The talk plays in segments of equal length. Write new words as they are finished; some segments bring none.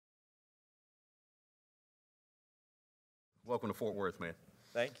Welcome to Fort Worth, man.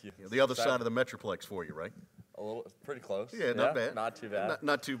 Thank you. The other side of the Metroplex for you, right? A little, pretty close. Yeah, not bad. Not too bad.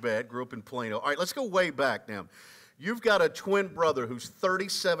 Not too bad. Grew up in Plano. All right, let's go way back now. You've got a twin brother who's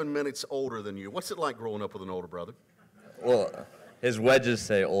 37 minutes older than you. What's it like growing up with an older brother? Well, his wedges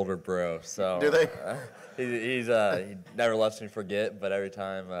say older bro, so. Do they? He never lets me forget, but every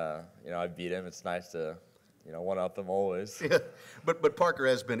time, I beat him, it's nice to, one-up him always. Yeah, but Parker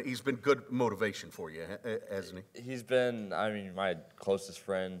he's been good motivation for you, hasn't he? He's been, my closest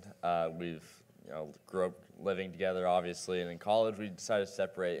friend. We've, grew up living together, obviously, and in college we decided to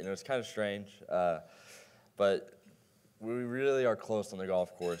separate, and it was kind of strange, but we really are close on the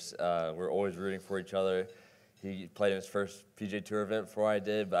golf course. We're always rooting for each other. He played in his first PGA Tour event before I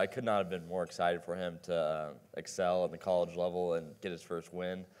did, but I could not have been more excited for him to excel at the college level and get his first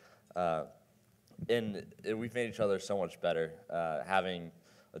win. And we've made each other so much better. Having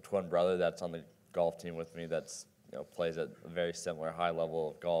a twin brother that's on the golf team with me that's plays at a very similar high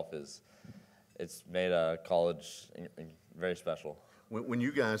level of golf it's made college very special. When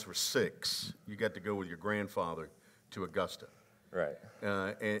you guys were 6, you got to go with your grandfather to Augusta. Right.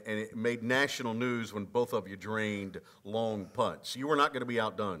 And it made national news when both of you drained long putts. You were not going to be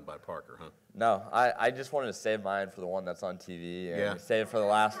outdone by Parker, huh? No, I just wanted to save mine for the one that's on TV and yeah. save it for the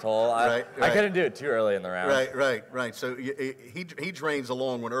last hole. Right. I couldn't do it too early in the round. Right. So he drains a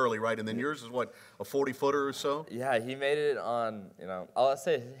long one early, right? And then yours is what, a 40-footer or so? Yeah, he made it on, I'll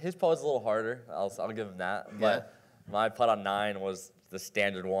say his putt was a little harder. I'll give him that. But my putt on 9 was the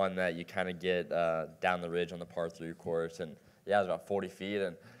standard one that you kind of get down the ridge on the par 3 course. And yeah, it was about 40 feet,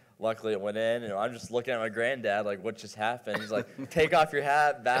 and luckily it went in. I'm just looking at my granddad like, what just happened? He's like, take off your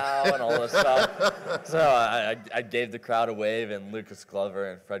hat, bow, and all this stuff. So I gave the crowd a wave, and Lucas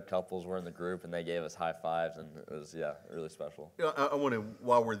Glover and Fred Couples were in the group, and they gave us high fives, and it was, really special. I want to,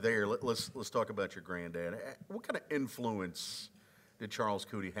 while we're there, let's talk about your granddad. What kind of influence did Charles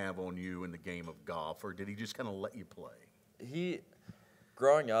Coody have on you in the game of golf, or did he just kind of let you play?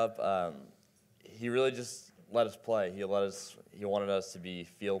 Growing up, he really just let us play. He wanted us to be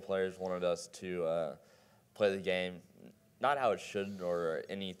field players, wanted us to play the game, not how it should or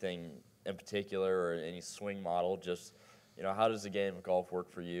anything in particular or any swing model, just, how does the game of golf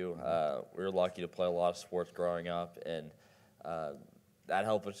work for you? We were lucky to play a lot of sports growing up, and that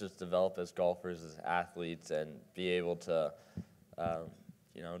helped us just develop as golfers, as athletes, and be able to,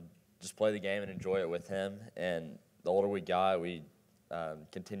 just play the game and enjoy it with him. And the older we got, we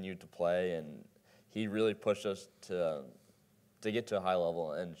continued to play, and he really pushed us to get to a high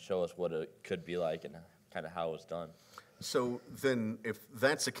level and show us what it could be like and kind of how it was done. So then, if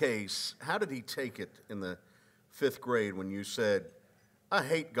that's the case, how did he take it in the 5th grade when you said, I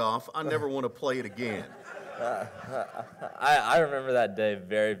hate golf, I never want to play it again? I remember that day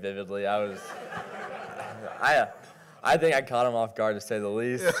very vividly. I think I caught him off guard, to say the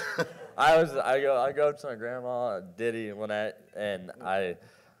least. I go up to my grandma, Diddy, Lynette, and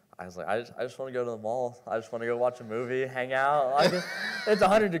I was like, I just want to go to the mall. I just want to go watch a movie, hang out. It's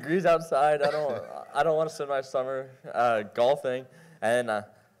 100 degrees outside. I don't want to spend my summer golfing. And I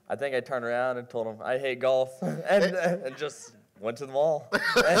think I turned around and told him I hate golf, and just went to the mall.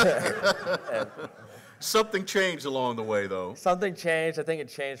 and Something changed along the way, though. Something changed. I think it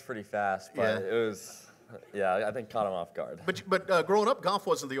changed pretty fast, but it was. Yeah, I think caught him off guard. But growing up, golf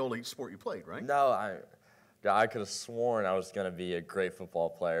wasn't the only sport you played, right? No, I could have sworn I was going to be a great football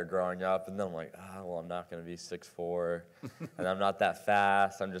player growing up, and then I'm like, I'm not going to be 6'4", and I'm not that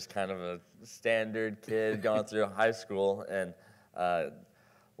fast. I'm just kind of a standard kid going through high school, and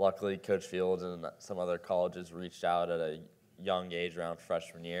luckily Coach Fields and some other colleges reached out at a young age, around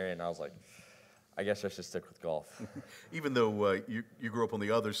freshman year, and I was like, I guess I should stick with golf. Even though you grew up on the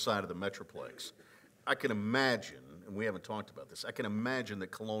other side of the Metroplex, I can imagine, and we haven't talked about this, I can imagine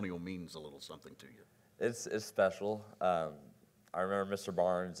that Colonial means a little something to you. It's special. I remember Mr.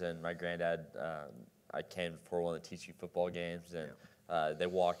 Barnes and my granddad, I came for one of the TCU football games, and they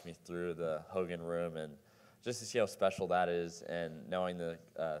walked me through the Hogan room, and just to see how special that is, and knowing the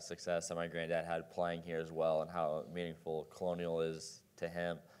success that my granddad had playing here as well, and how meaningful Colonial is to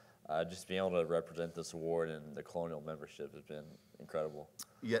him, just being able to represent this award and the Colonial membership has been incredible.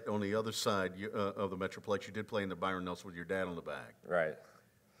 Yet on the other side of the Metroplex, you did play in the Byron Nelson with your dad on the back. Right.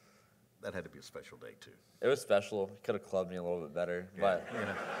 That had to be a special day, too. It was special. Could have clubbed me a little bit better, but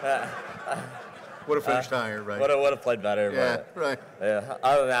would have finished higher, right? Would have played better, but right. Yeah.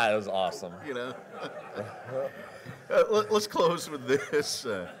 Other than that, it was awesome. Let's close with this.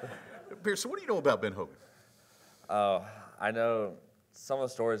 Pierce, what do you know about Ben Hogan? Oh, I know some of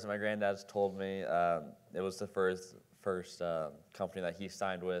the stories that my granddad's told me. It was the first company that he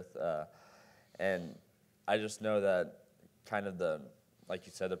signed with, and I just know that kind of like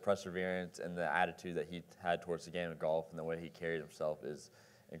you said, the perseverance and the attitude that he had towards the game of golf and the way he carried himself is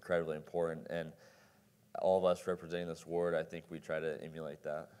incredibly important. And all of us representing this award, I think we try to emulate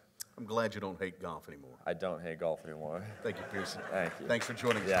that. I'm glad you don't hate golf anymore. I don't hate golf anymore. Thank you, Pierceson. Thank you. Thanks for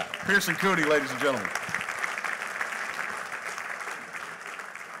joining us. Yeah. Pierceson Coody, ladies and gentlemen.